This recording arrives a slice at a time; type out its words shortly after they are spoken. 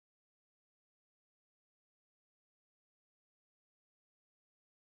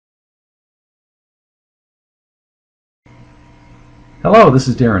Hello, this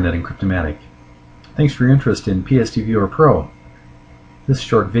is Darren at Encryptomatic. Thanks for your interest in PSD Viewer Pro. This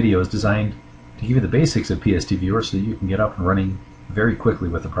short video is designed to give you the basics of PSD Viewer so that you can get up and running very quickly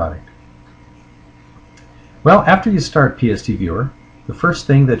with the product. Well, after you start PSD Viewer, the first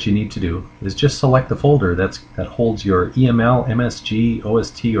thing that you need to do is just select the folder that holds your EML, MSG,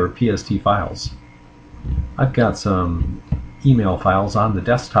 OST, or PST files. I've got some email files on the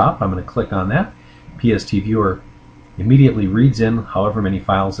desktop. I'm going to click on that. PSD Viewer immediately reads in however many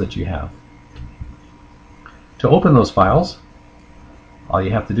files that you have. To open those files, all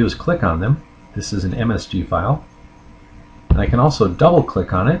you have to do is click on them. This is an MSG file. And I can also double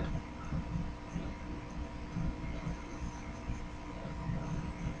click on it.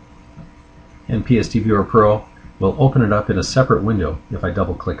 And PSD Viewer Pro will open it up in a separate window if I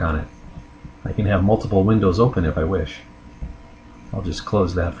double click on it. I can have multiple windows open if I wish. I'll just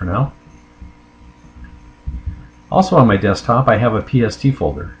close that for now. Also on my desktop I have a PST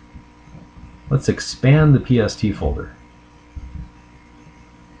folder. Let's expand the PST folder.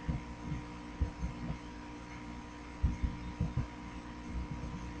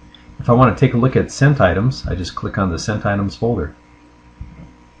 If I want to take a look at sent items, I just click on the sent items folder.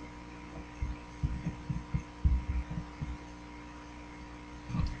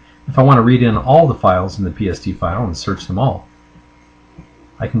 If I want to read in all the files in the PST file and search them all,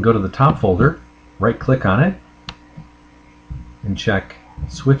 I can go to the top folder, right click on it, and check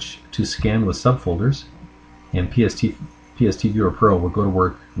Switch to Scan with Subfolders, and PSD Viewer Pro will go to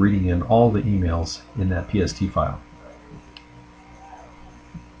work reading in all the emails in that PST file.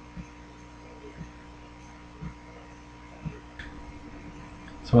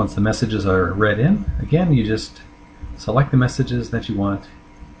 So once the messages are read in, again you just select the messages that you want,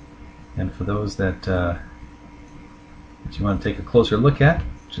 and for those that you want to take a closer look at,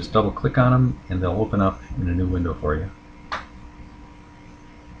 just double click on them and they'll open up in a new window for you.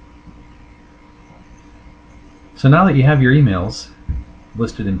 So now that you have your emails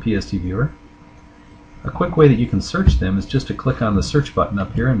listed in PSD Viewer, a quick way that you can search them is just to click on the search button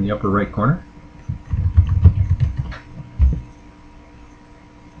up here in the upper right corner.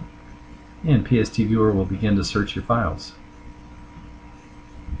 And PSD Viewer will begin to search your files.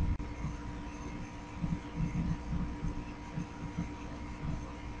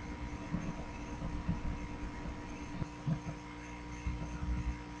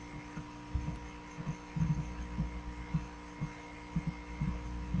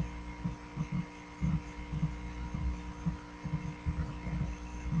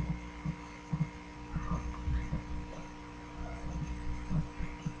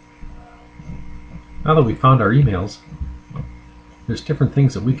 Now that we've found our emails, there's different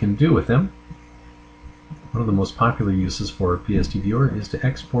things that we can do with them. One of the most popular uses for PSD Viewer is to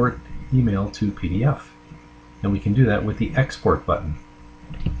export email to PDF. And we can do that with the Export button.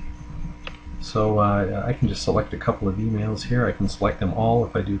 So I can just select a couple of emails here. I can select them all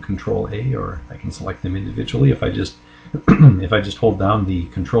if I do Control A, or I can select them individually if I just if I just hold down the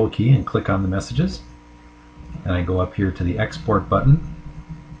Control key and click on the messages. And I go up here to the Export button.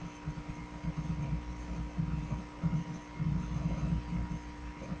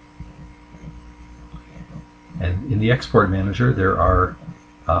 And in the Export Manager there are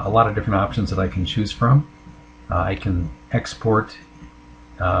a lot of different options that I can choose from. I can export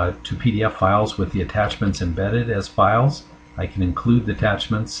to PDF files with the attachments embedded as files. I can include the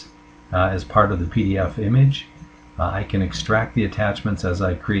attachments as part of the PDF image. I can extract the attachments as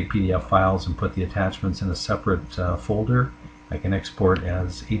I create PDF files and put the attachments in a separate folder. I can export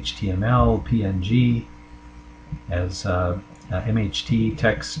as HTML, PNG, as MHT,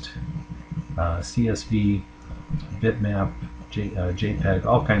 text, CSV, bitmap, JPEG,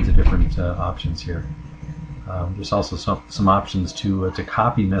 all kinds of different options here. There's also some options to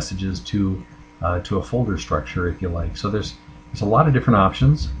copy messages to a folder structure if you like. So there's a lot of different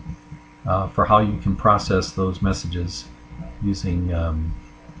options for how you can process those messages using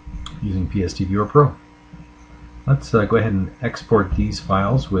PSD Viewer Pro. Let's go ahead and export these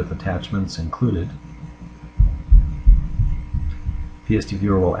files with attachments included. PSD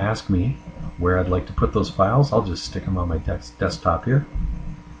Viewer will ask me where I'd like to put those files. I'll just stick them on my desktop here.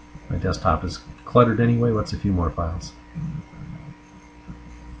 My desktop is cluttered anyway. What's a few more files?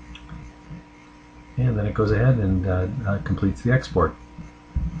 And then it goes ahead and completes the export.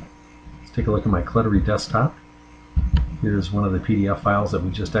 Let's take a look at my cluttery desktop. Here's one of the PDF files that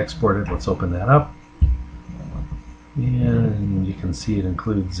we just exported. Let's open that up. And you can see it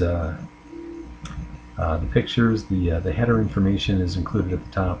includes the pictures. The header information is included at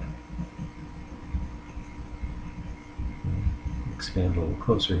the top. Expand a little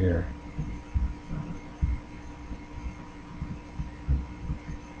closer here.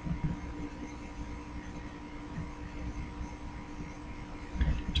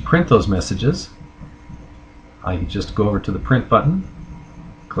 print those messages, I just go over to the print button,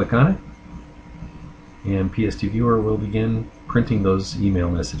 click on it, and PSD Viewer will begin printing those email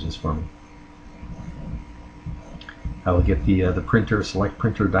messages for me. I will get the printer, select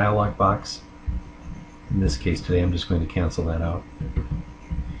printer dialog box. In this case today I'm just going to cancel that out.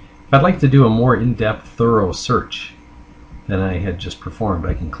 If I'd like to do a more in-depth, thorough search than I had just performed,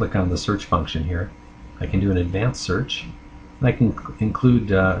 I can click on the search function here. I can do an advanced search, and I can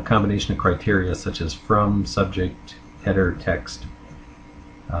include a combination of criteria such as from, subject, header, text,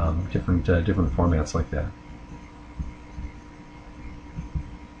 different formats like that.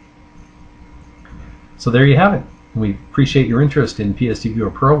 So there you have it. We appreciate your interest in PSD Viewer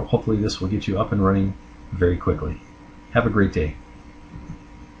Pro. Hopefully this will get you up and running very quickly. Have a great day.